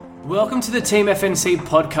Welcome to the Team FNC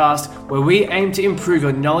podcast, where we aim to improve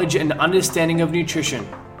your knowledge and understanding of nutrition.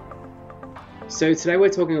 So today we're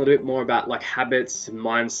talking a little bit more about like habits,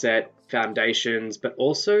 mindset, foundations, but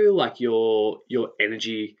also like your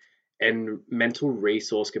energy and mental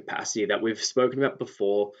resource capacity that we've spoken about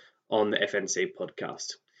before on the FNC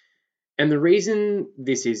podcast. And the reason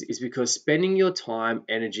this is because spending your time,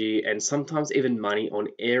 energy, and sometimes even money on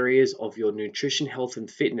areas of your nutrition, health, and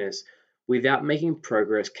fitness without making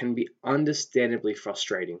progress can be understandably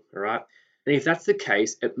frustrating, all right? And if that's the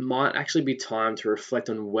case, it might actually be time to reflect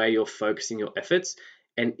on where you're focusing your efforts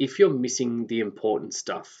and if you're missing the important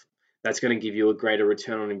stuff that's going to give you a greater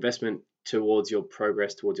return on investment towards your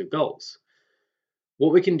progress towards your goals.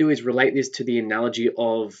 What we can do is relate this to the analogy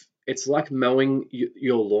of it's like mowing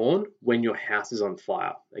your lawn when your house is on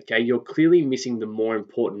fire, okay? You're clearly missing the more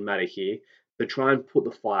important matter here, so try and put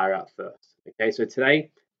the fire out first, okay? So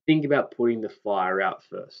today, think about putting the fire out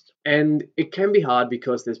first. And it can be hard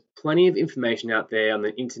because there's plenty of information out there on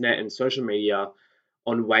the internet and social media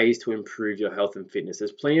on ways to improve your health and fitness.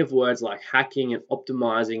 There's plenty of words like hacking and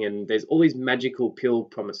optimizing, and there's all these magical pill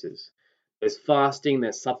promises. There's fasting,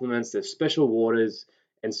 there's supplements, there's special waters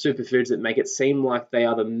and superfoods that make it seem like they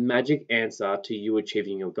are the magic answer to you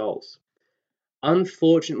achieving your goals.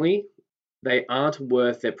 Unfortunately, they aren't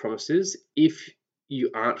worth their promises if you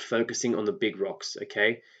aren't focusing on the big rocks,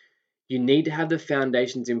 okay? You need to have the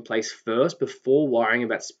foundations in place first before worrying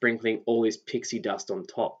about sprinkling all this pixie dust on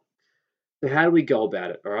top. So how do we go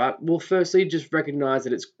about it, all right? Well, firstly, just recognize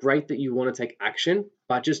that it's great that you want to take action,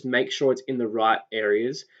 but just make sure it's in the right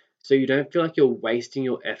areas so you don't feel like you're wasting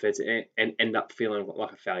your efforts and end up feeling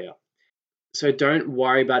like a failure. So don't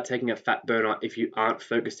worry about taking a fat burner if you aren't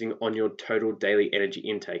focusing on your total daily energy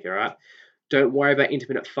intake, all right? Don't worry about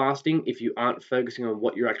intermittent fasting if you aren't focusing on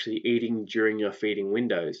what you're actually eating during your feeding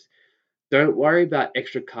windows. Don't worry about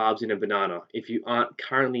extra carbs in a banana if you aren't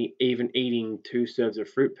currently even eating 2 serves of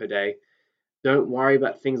fruit per day. Don't worry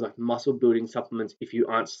about things like muscle building supplements if you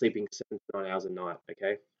aren't sleeping 7 to 9 hours a night,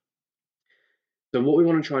 okay? So what we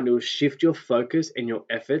want to try and do is shift your focus and your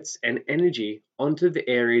efforts and energy onto the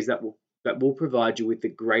areas that will provide you with the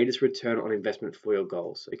greatest return on investment for your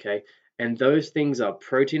goals, okay? And those things are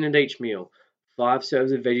protein at each meal, 5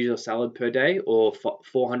 serves of veggies or salad per day or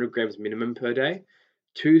 400 grams minimum per day,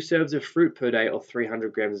 2 serves of fruit per day or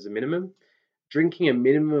 300 grams as a minimum, drinking a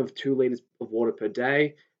minimum of 2 liters of water per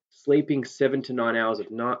day, sleeping for 7 to 9 hours a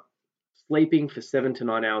night,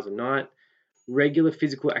 regular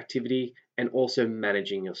physical activity, and also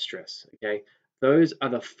managing your stress, okay? Those are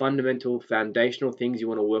the fundamental foundational things you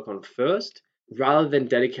want to work on first, rather than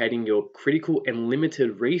dedicating your critical and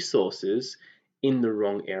limited resources in the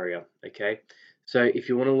wrong area, okay? So if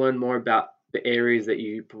you want to learn more about the areas that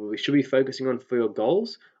you probably should be focusing on for your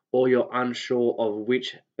goals, or you're unsure of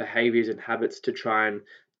which behaviors and habits to try and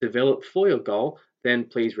develop for your goal, then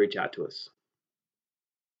please reach out to us.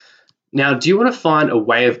 Now, do you want to find a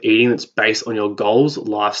way of eating that's based on your goals,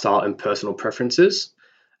 lifestyle, and personal preferences?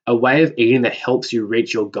 A way of eating that helps you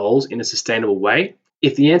reach your goals in a sustainable way?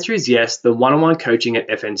 If the answer is yes, then one-on-one coaching at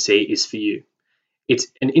FNC is for you. It's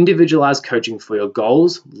an individualized coaching for your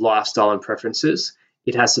goals, lifestyle, and preferences.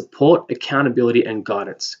 It has support, accountability, and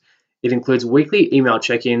guidance. It includes weekly email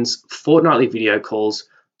check-ins, fortnightly video calls,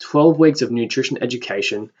 12 weeks of nutrition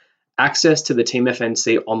education, access to the Team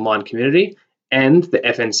FNC online community, and the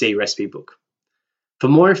FNC recipe book. For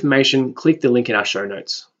more information, click the link in our show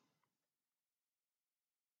notes.